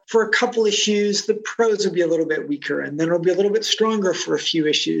 for a couple issues, the prose will be a little bit weaker and then it'll be a little bit stronger for a few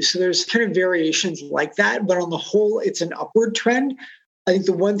issues. So there's kind of variations like that. But on the whole, it's an upward trend. I think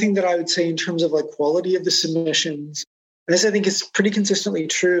the one thing that I would say in terms of like quality of the submissions, and this I think is pretty consistently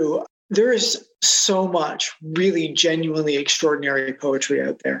true, there is so much really genuinely extraordinary poetry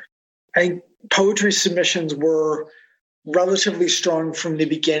out there. I think poetry submissions were relatively strong from the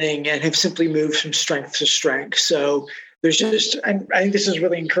beginning and have simply moved from strength to strength. So there's just, I think this is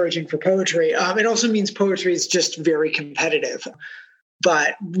really encouraging for poetry. It also means poetry is just very competitive,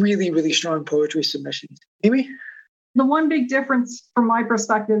 but really, really strong poetry submissions. Amy? The one big difference from my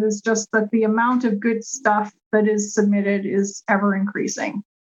perspective is just that the amount of good stuff that is submitted is ever increasing,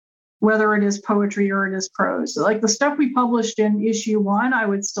 whether it is poetry or it is prose. Like the stuff we published in issue 1, I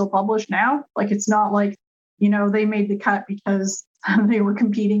would still publish now. Like it's not like, they made the cut because they were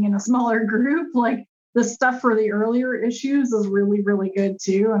competing in a smaller group. Like the stuff for the earlier issues is really, really good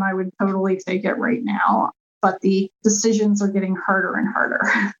too. And I would totally take it right now. But the decisions are getting harder and harder.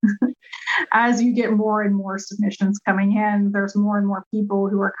 As you get more and more submissions coming in, there's more and more people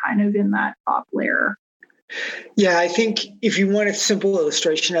who are kind of in that top layer. Yeah, I think if you want a simple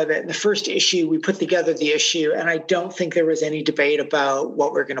illustration of it, in the first issue, we put together the issue, and I don't think there was any debate about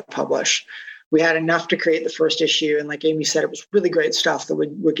what we're going to publish. We had enough to create the first issue, and like Amy said, it was really great stuff that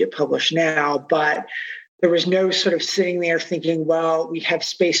would get published now, but there was no sort of sitting there thinking, well, we have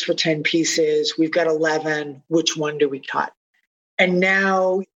space for 10 pieces, we've got 11, which one do we cut? And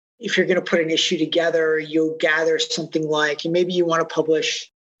now, if you're going to put an issue together, you'll gather something like, and maybe you want to publish,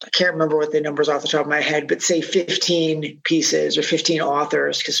 I can't remember what the numbers off the top of my head, but say 15 pieces or 15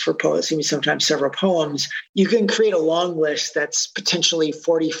 authors, because for poets, maybe sometimes several poems, you can create a long list that's potentially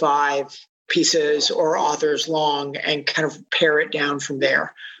 45 pieces or authors long and kind of pare it down from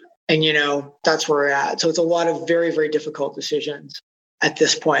there. And, that's where we're at. So it's a lot of very, very difficult decisions at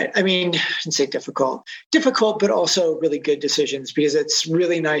this point. I mean, I shouldn't say difficult, but also really good decisions, because it's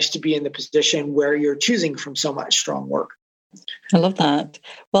really nice to be in the position where you're choosing from so much strong work. I love that.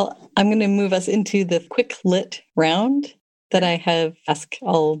 Well, I'm going to move us into the quick lit round that I have asked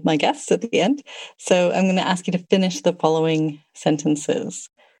all my guests at the end. So I'm going to ask you to finish the following sentences.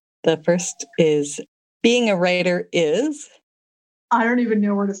 The first is, being a writer is... I don't even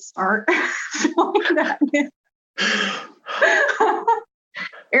know where to start.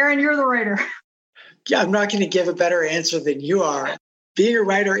 Aaron, you're the writer. Yeah, I'm not going to give a better answer than you are. Being a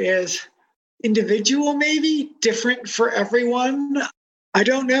writer is individual, maybe different for everyone. I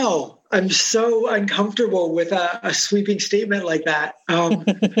don't know. I'm so uncomfortable with a sweeping statement like that.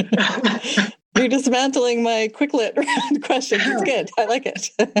 You're dismantling my quick lit round questions. It's good. I like it.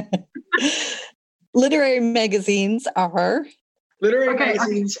 Literary magazines are...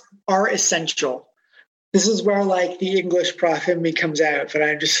 Magazines are essential. This is where like the English prof in me comes out, but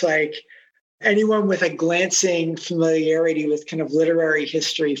I'm just like, anyone with a glancing familiarity with kind of literary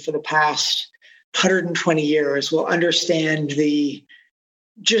history for the past 120 years will understand the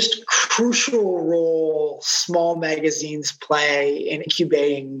just crucial role small magazines play in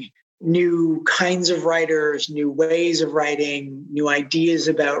incubating new kinds of writers, new ways of writing, new ideas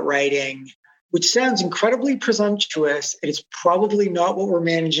about writing, which sounds incredibly presumptuous. And it's probably not what we're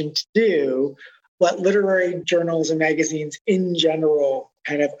managing to do, what literary journals and magazines in general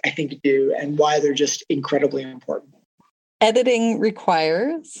kind of, I think, do, and why they're just incredibly important. Editing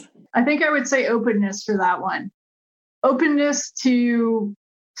requires? I think I would say openness for that one. Openness to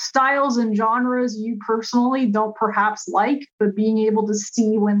styles and genres you personally don't perhaps like, but being able to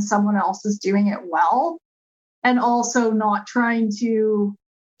see when someone else is doing it well, and also not trying to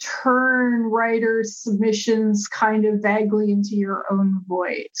turn writers' submissions kind of vaguely into your own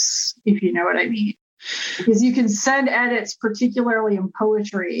voice, if you know what I mean. Because you can send edits, particularly in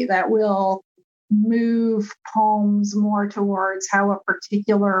poetry, that will move poems more towards how a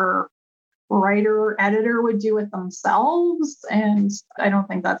particular writer or editor would do it themselves. And I don't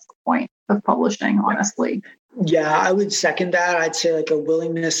think that's the point of publishing, honestly. Yeah, I would second that. I'd say like a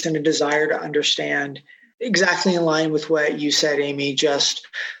willingness and a desire to understand, exactly in line with what you said, Amy, just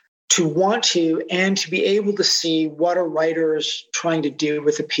to want to and to be able to see what a writer is trying to do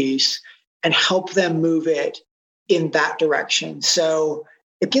with a piece and help them move it in that direction. So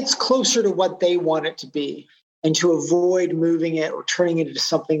it gets closer to what they want it to be, and to avoid moving it or turning it into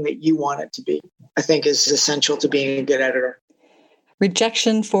something that you want it to be, I think is essential to being a good editor.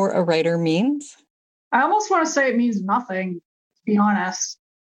 Rejection for a writer means? I almost want to say it means nothing, to be honest.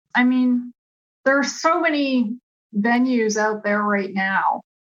 I mean, there are so many venues out there right now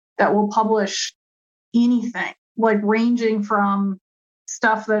that will publish anything, like ranging from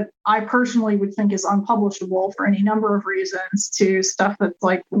stuff that I personally would think is unpublishable for any number of reasons to stuff that's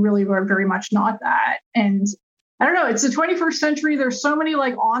like really very much not that. And I don't know, it's the 21st century. There's so many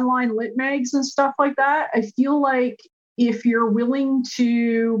like online lit mags and stuff like that. I feel like if you're willing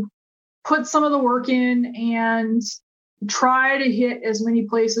to put some of the work in and try to hit as many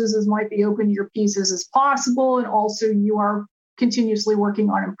places as might be open to your pieces as possible, and also you are continuously working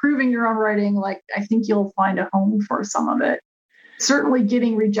on improving your own writing, like I think you'll find a home for some of it. Certainly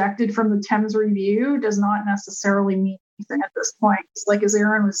getting rejected from the tEmz review does not necessarily mean anything at this point. It's like, as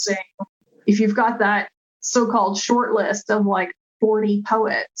Aaron was saying, if you've got that so-called short list of like 40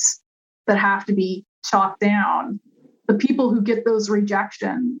 poets that have to be chalked down, the people who get those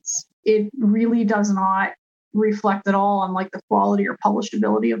rejections, it really does not reflect at all on like the quality or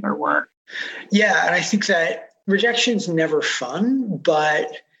publishability of their work. Yeah, and I think that rejection's never fun,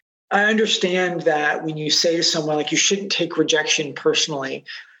 but I understand that when you say to someone, like, you shouldn't take rejection personally,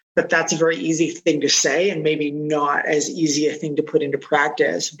 that's a very easy thing to say and maybe not as easy a thing to put into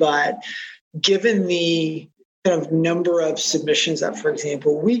practice. But given the kind of number of submissions that, for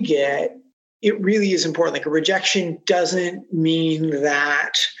example, we get, it really is important. Like, a rejection doesn't mean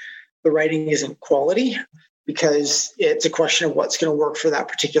that the writing isn't quality, because it's a question of what's going to work for that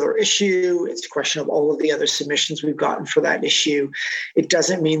particular issue. It's a question of all of the other submissions we've gotten for that issue. It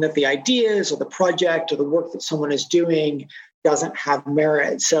doesn't mean that the ideas or the project or the work that someone is doing doesn't have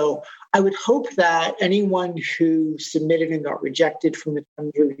merit. So I would hope that anyone who submitted and got rejected from the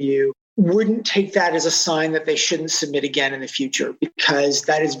tEmz review wouldn't take that as a sign that they shouldn't submit again in the future, because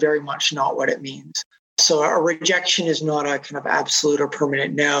that is very much not what it means. So a rejection is not a kind of absolute or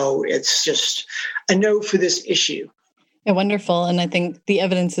permanent no. It's just a no for this issue. Yeah, wonderful. And I think the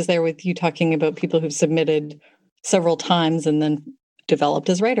evidence is there with you talking about people who've submitted several times and then developed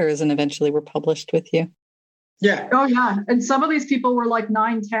as writers and eventually were published with you. Yeah. Oh, yeah. And some of these people were like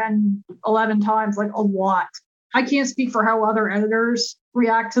 9, 10, 11 times, like a lot. I can't speak for how other editors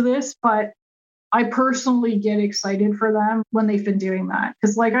react to this, but I personally get excited for them when they've been doing that.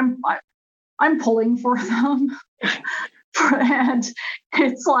 Because like I'm pulling for them. And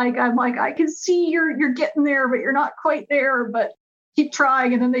it's like, I'm like, I can see you're getting there, but you're not quite there, but keep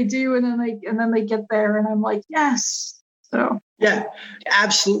trying. And then they do, and then they get there. And I'm like, yes. So yeah,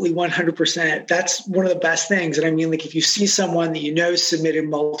 absolutely. 100%. That's one of the best things. And I mean, like, if you see someone that you know submitted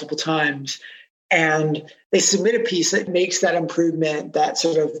multiple times and they submit a piece that makes that improvement, that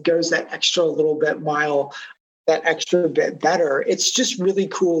sort of goes that extra little bit mile, that extra bit better, it's just really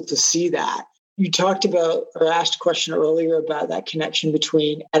cool to see that. You talked about or asked a question earlier about that connection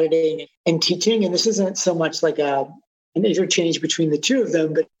between editing and teaching. And this isn't so much like an interchange between the two of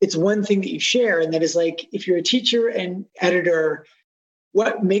them, but it's one thing that you share. And that is like, if you're a teacher and editor,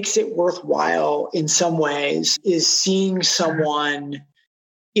 what makes it worthwhile in some ways is seeing someone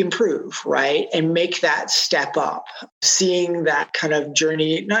improve, right? And make that step up, seeing that kind of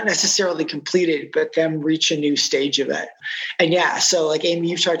journey, not necessarily completed, but them reach a new stage of it. And yeah, so like Amy,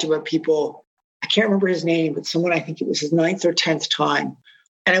 you've talked about people, I can't remember his name, but someone, I think it was his 9th or 10th time.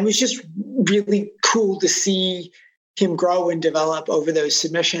 And it was just really cool to see him grow and develop over those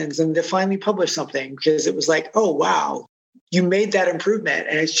submissions and to finally publish something, because it was like, oh, wow, you made that improvement.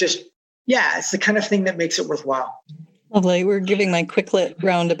 And it's just, yeah, it's the kind of thing that makes it worthwhile. Lovely. We're giving my Quicklit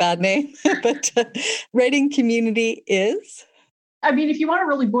round a bad name, but writing community is? I mean, if you want to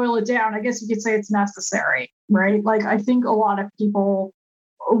really boil it down, I guess you could say it's necessary, right? Like, I think a lot of people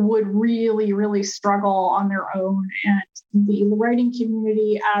would really, really struggle on their own. And the writing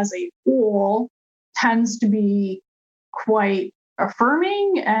community as a whole tends to be quite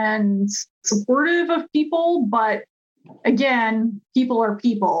affirming and supportive of people. But again, people are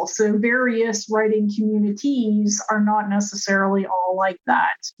people. So various writing communities are not necessarily all like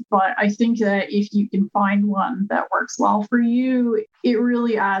that. But I think that if you can find one that works well for you, it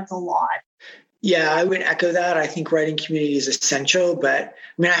really adds a lot. Yeah, I would echo that. I think writing community is essential, but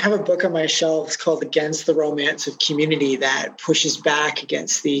I mean, I have a book on my shelves called Against the Romance of Community that pushes back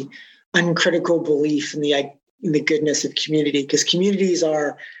against the uncritical belief in the goodness of community, because communities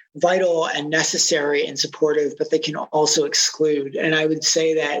are vital and necessary and supportive, but they can also exclude. And I would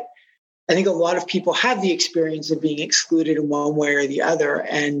say that I think a lot of people have the experience of being excluded in one way or the other.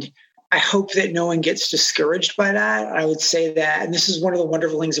 And I hope that no one gets discouraged by that. I would say that, and this is one of the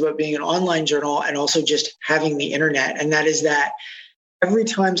wonderful things about being an online journal and also just having the internet, and that is that every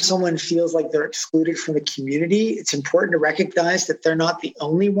time someone feels like they're excluded from the community, it's important to recognize that they're not the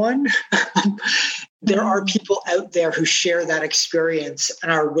only one. There are people out there who share that experience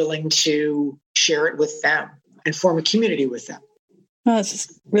and are willing to share it with them and form a community with them. Oh, it's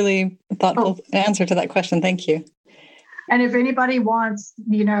just really a thoughtful answer to that question. Thank you. And if anybody wants,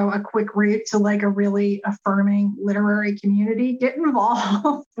 a quick route to like a really affirming literary community, get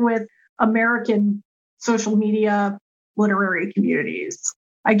involved with American social media literary communities.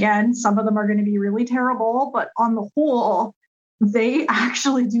 Again, some of them are going to be really terrible, but on the whole, they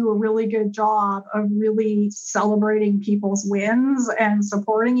actually do a really good job of really celebrating people's wins and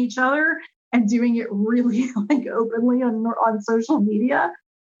supporting each other and doing it really like openly on social media.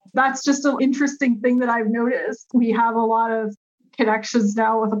 That's just an interesting thing that I've noticed. We have a lot of connections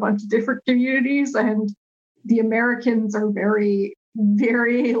now with a bunch of different communities, and the Americans are very,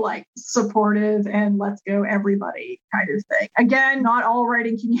 very like supportive and let's go everybody kind of thing. Again, not all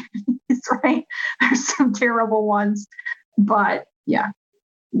writing communities, right? There's some terrible ones, but yeah,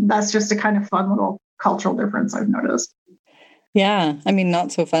 that's just a kind of fun little cultural difference I've noticed. Yeah. I mean,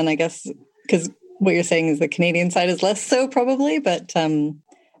 not so fun, I guess, because what you're saying is the Canadian side is less so probably, but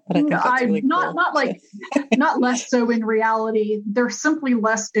I think that's really cool. Not less so in reality. They're simply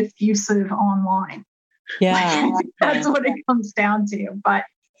less effusive online. Yeah. That's what it comes down to. But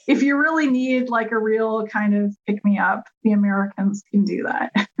if you really need like a real kind of pick me up, the Americans can do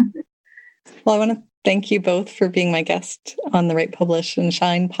that. Well, I want to thank you both for being my guest on the Write, Publish, and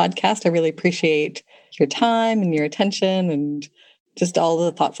Shine podcast. I really appreciate your time and your attention and just all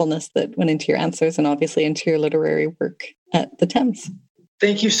the thoughtfulness that went into your answers and obviously into your literary work at the tHemz.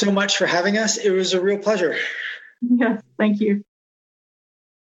 Thank you so much for having us. It was a real pleasure. Yeah, thank you.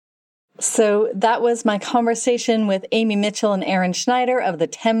 So that was my conversation with Amy Mitchell and Aaron Schneider of the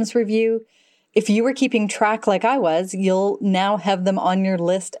tHemz Review. If you were keeping track like I was, you'll now have them on your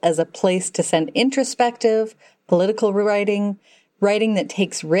list as a place to send introspective, political writing, writing that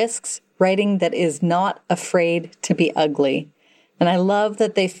takes risks, writing that is not afraid to be ugly. And I love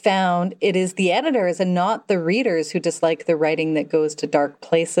that they found it is the editors and not the readers who dislike the writing that goes to dark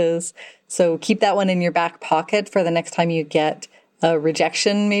places. So keep that one in your back pocket for the next time you get a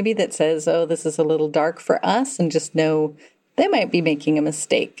rejection maybe that says, oh, this is a little dark for us, and just know they might be making a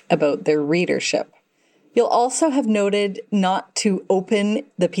mistake about their readership. You'll also have noted not to open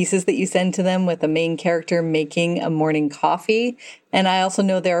the pieces that you send to them with a main character making a morning coffee. And I also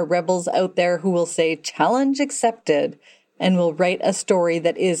know there are rebels out there who will say, challenge accepted, and will write a story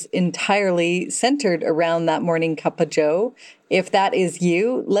that is entirely centered around that morning cup of joe. If that is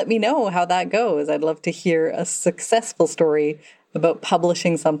you, let me know how that goes. I'd love to hear a successful story about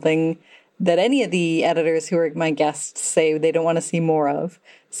publishing something that any of the editors who are my guests say they don't want to see more of.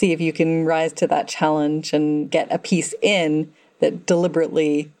 See if you can rise to that challenge and get a piece in that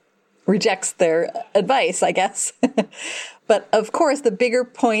deliberately rejects their advice, I guess. But of course, the bigger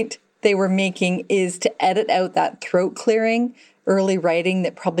point they were making is to edit out that throat clearing, early writing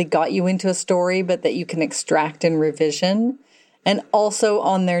that probably got you into a story, but that you can extract in revision. And also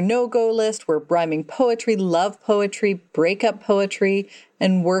on their no-go list were rhyming poetry, love poetry, breakup poetry,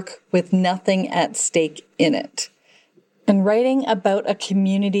 and work with nothing at stake in it. And writing about a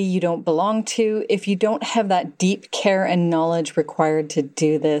community you don't belong to, if you don't have that deep care and knowledge required to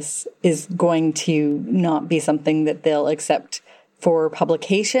do this, is going to not be something that they'll accept for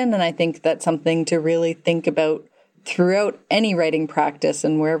publication. And I think that's something to really think about throughout any writing practice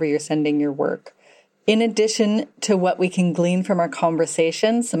and wherever you're sending your work. In addition to what we can glean from our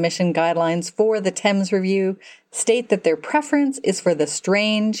conversation, submission guidelines for the tHemz Review state that their preference is for the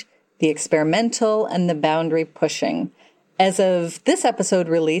strange, the experimental, and the boundary pushing. As of this episode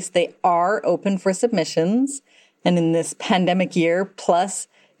release, they are open for submissions. And in this pandemic year, plus,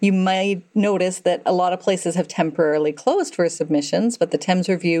 you might notice that a lot of places have temporarily closed for submissions, but the tHemz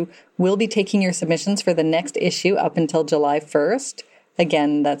Review will be taking your submissions for the next issue up until July 1st.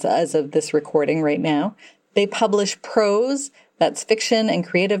 Again, that's as of this recording right now. They publish prose, that's fiction and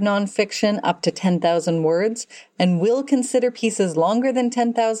creative nonfiction, up to 10,000 words, and will consider pieces longer than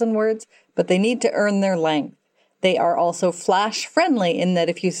 10,000 words, but they need to earn their length. They are also flash friendly in that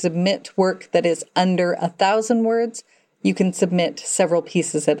if you submit work that is under 1,000 words, you can submit several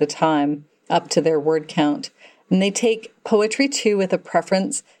pieces at a time up to their word count. And they take poetry too, with a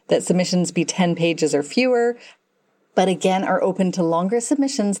preference that submissions be 10 pages or fewer, but again are open to longer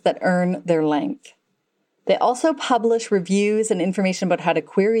submissions that earn their length. They also publish reviews and information about how to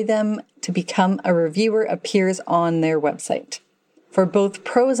query them. To become a reviewer appears on their website. For both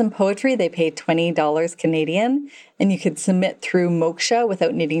prose and poetry, they pay $20 Canadian, and you could submit through Moksha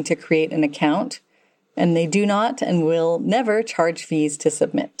without needing to create an account. And they do not and will never charge fees to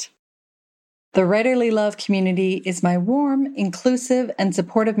submit. The Writerly Love community is my warm, inclusive, and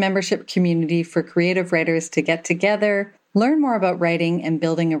supportive membership community for creative writers to get together, learn more about writing and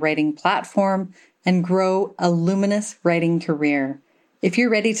building a writing platform, and grow a luminous writing career. If you're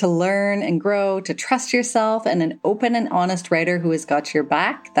ready to learn and grow, to trust yourself, and an open and honest writer who has got your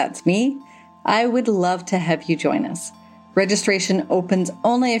back, that's me, I would love to have you join us. Registration opens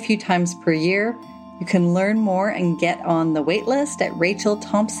only a few times per year. You can learn more and get on the waitlist at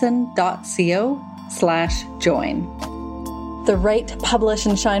rachelthompson.co/join. The Write, Publish,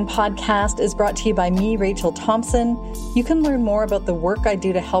 and Shine podcast is brought to you by me, Rachel Thompson. You can learn more about the work I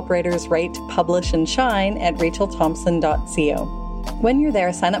do to help writers write, publish, and shine at rachelthompson.co. When you're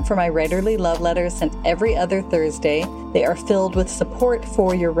there, sign up for my Writerly Love letters sent every other Thursday. They are filled with support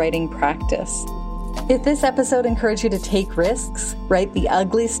for your writing practice. If this episode encouraged you to take risks, write the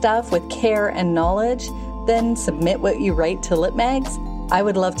ugly stuff with care and knowledge, then submit what you write to LitMags, I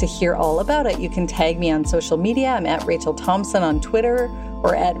would love to hear all about it. You can tag me on social media. I'm at Rachel Thompson on Twitter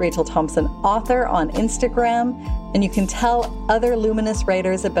or at Rachel Thompson Author on Instagram. And you can tell other luminous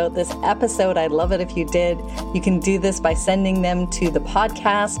writers about this episode. I'd love it if you did. You can do this by sending them to the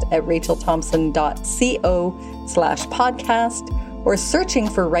podcast at rachelthompson.co/podcast or searching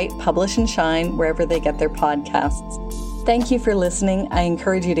for Write, Publish, and Shine wherever they get their podcasts. Thank you for listening. I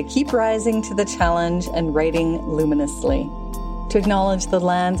encourage you to keep rising to the challenge and writing luminously. To acknowledge the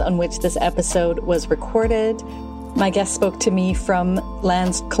lands on which this episode was recorded, my guest spoke to me from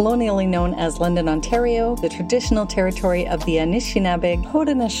lands colonially known as London, Ontario, the traditional territory of the Anishinaabe,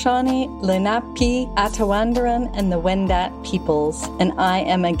 Haudenosaunee, Lenape, Atawandaran, and the Wendat peoples. And I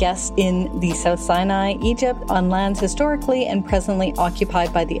am a guest in the South Sinai, Egypt, on lands historically and presently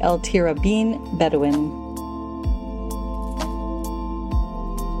occupied by the El Tirabin Bedouin.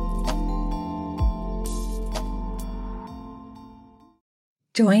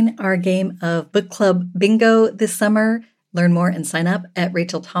 Join our game of book club bingo this summer. Learn more and sign up at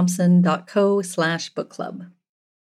rachelthompson.co/bookclub.